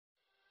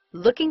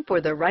Looking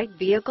for the right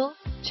vehicle?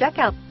 Check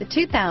out the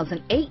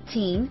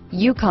 2018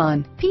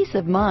 Yukon. Peace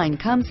of mind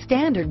comes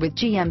standard with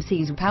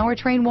GMC's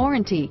powertrain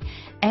warranty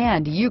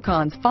and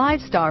Yukon's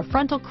 5-star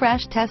frontal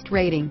crash test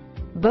rating.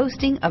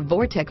 Boasting a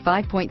Vortec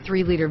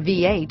 5.3-liter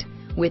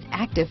V8 with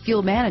active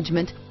fuel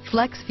management,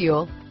 flex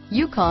fuel,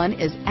 Yukon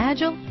is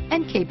agile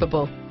and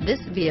capable.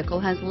 This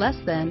vehicle has less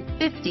than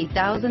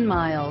 50,000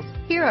 miles.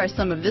 Here are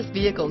some of this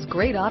vehicle's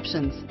great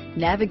options: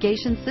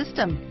 navigation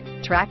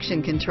system,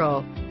 traction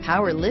control,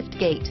 power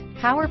liftgate,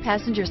 power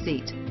passenger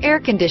seat,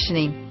 air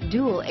conditioning,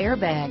 dual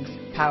airbags,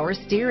 power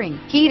steering,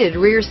 heated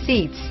rear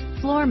seats,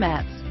 floor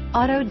mats,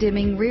 auto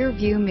dimming rear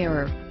view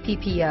mirror,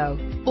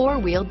 PPO,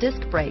 4-wheel disc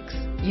brakes,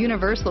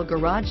 universal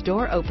garage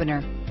door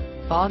opener,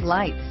 fog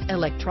lights,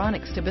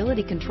 electronic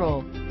stability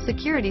control,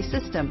 security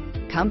system,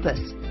 compass,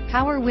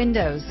 power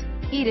windows,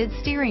 heated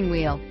steering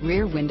wheel,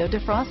 rear window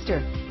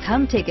defroster.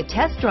 Come take a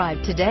test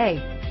drive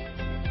today.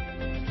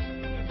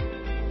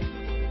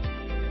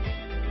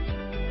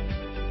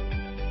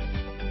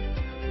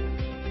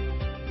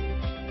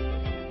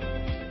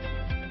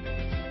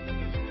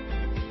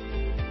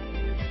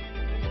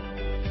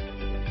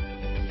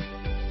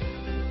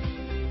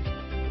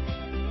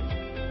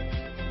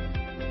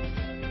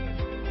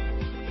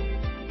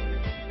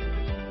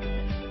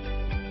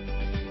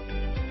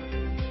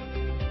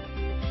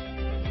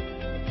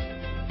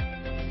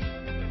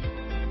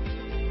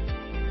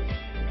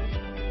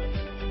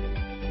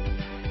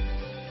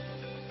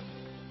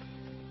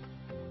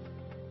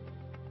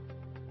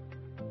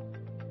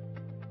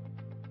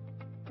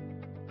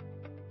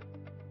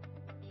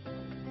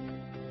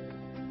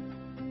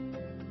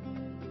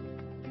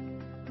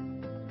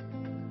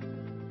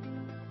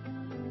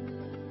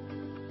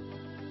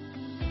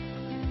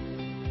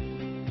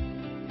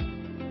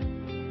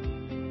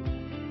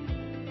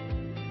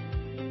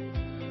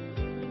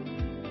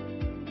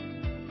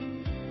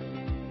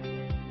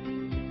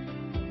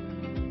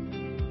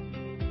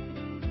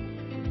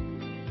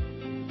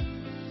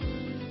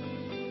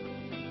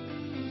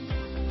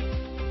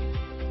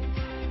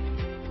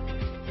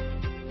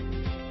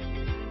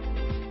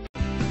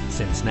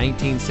 Since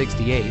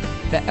 1968,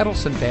 the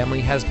Ettleson family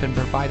has been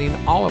providing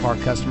all of our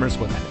customers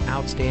with an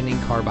outstanding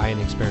car buying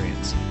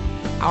experience.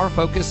 Our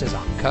focus is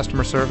on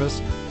customer service,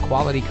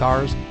 quality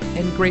cars,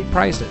 and great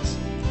prices.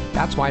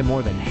 That's why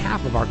more than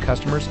half of our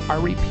customers are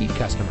repeat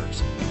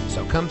customers.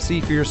 So come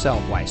see for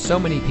yourself why so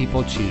many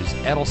people choose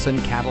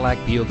Ettleson Cadillac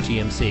Buick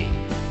GMC.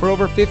 For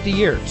over 50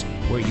 years,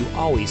 where you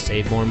always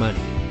save more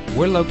money.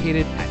 We're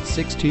located at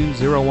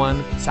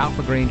 6201 S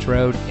La Grange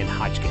Road in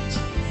Hodgkins.